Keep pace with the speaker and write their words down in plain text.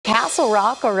Castle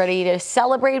Rock are ready to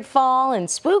celebrate fall and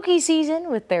spooky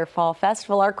season with their fall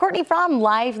festival. Our Courtney Fromm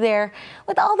live there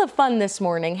with all the fun this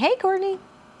morning. Hey, Courtney.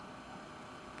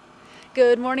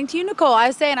 Good morning to you, Nicole. I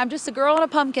was saying I'm just a girl in a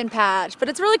pumpkin patch, but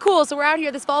it's really cool. So we're out here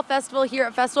this fall festival here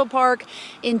at Festival Park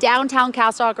in downtown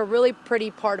Castle Rock, a really pretty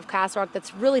part of Castle Rock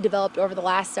that's really developed over the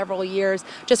last several years.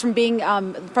 Just from being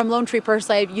from Lone Tree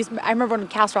personally, I remember when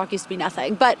Castle Rock used to be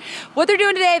nothing. But what they're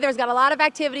doing today, there's got a lot of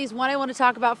activities. One I want to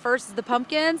talk about first is the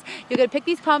pumpkins. You're going to pick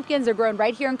these pumpkins. They're grown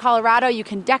right here in Colorado. You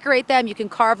can decorate them. You can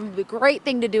carve them. It'll be a great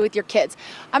thing to do with your kids.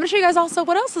 I'm going to show you guys also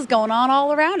what else is going on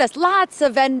all around us. Lots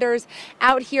of vendors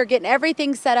out here getting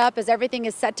everything set up as everything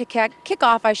is set to kick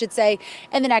off, I should say,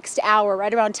 in the next hour,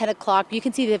 right around 10 o'clock. You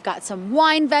can see they've got some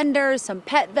wine vendors, some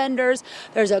pet vendors.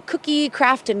 There's a cookie,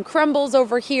 craft, and crumbles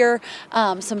over here.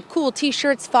 Some cool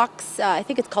t-shirts, Fox, I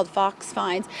think it's called Fox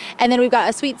Finds. And then we've got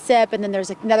a sweet sip, and then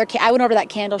there's another, I went over that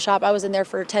candle shop. I was in there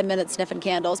for 10 minutes sniffing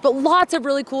candles. But lots of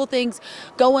really cool things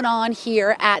going on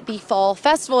here at the Fall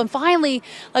Festival. And finally,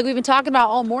 like we've been talking about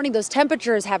all morning, those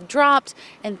temperatures have dropped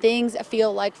and things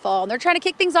feel like fall. And they're trying to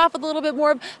kick things off with a little bit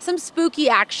more of some spooky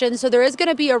action. So there is going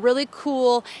to be a really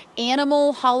cool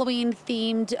animal Halloween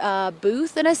themed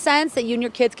booth in a sense that you and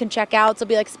your kids can check out. So it'll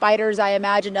be like spiders, I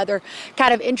imagine, other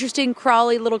kind of interesting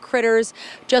crawly little critters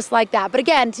just like that. But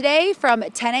again, today from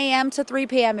 10 a.m. to 3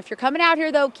 p.m. If you're coming out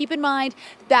here though, keep in mind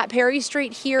that Perry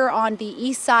Street here on the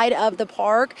east side of the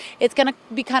park, it's going to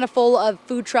be kind of full of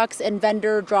food trucks and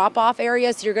vendor drop-off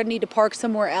areas. So you're going to need to park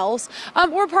somewhere else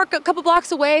or park a couple blocks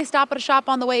away, stop at a shop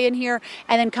on the way in here,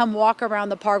 and then come walk around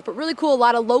the park. But really cool, a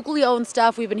lot of locally owned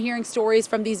stuff. We've been hearing stories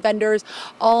from these vendors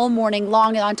all morning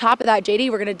long. And on top of that, JD,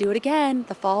 we're going to do it again,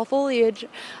 the fall foliage.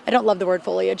 I don't love the word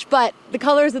foliage, but the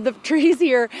colors of the trees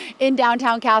here in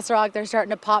downtown Castle Rock, they're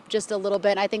starting to pop just a little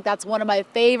bit. And I think that's one of my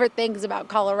favorite things about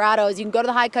Colorado is you can go to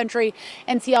the high country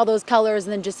and see all those colors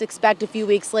and then just expect a few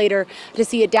weeks later to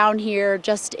see it down here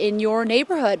just in your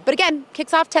neighborhood. But again,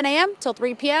 kicks off 10 a.m. till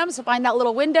 3 p.m. So find that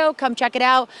little window, come check it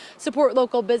out, support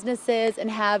local businesses,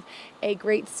 and have a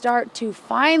great start to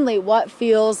finally what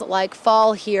feels like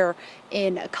fall here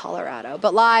in Colorado.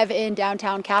 But live in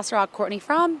downtown Castle Rock, Courtney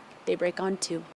Fromm, Daybreak on 2.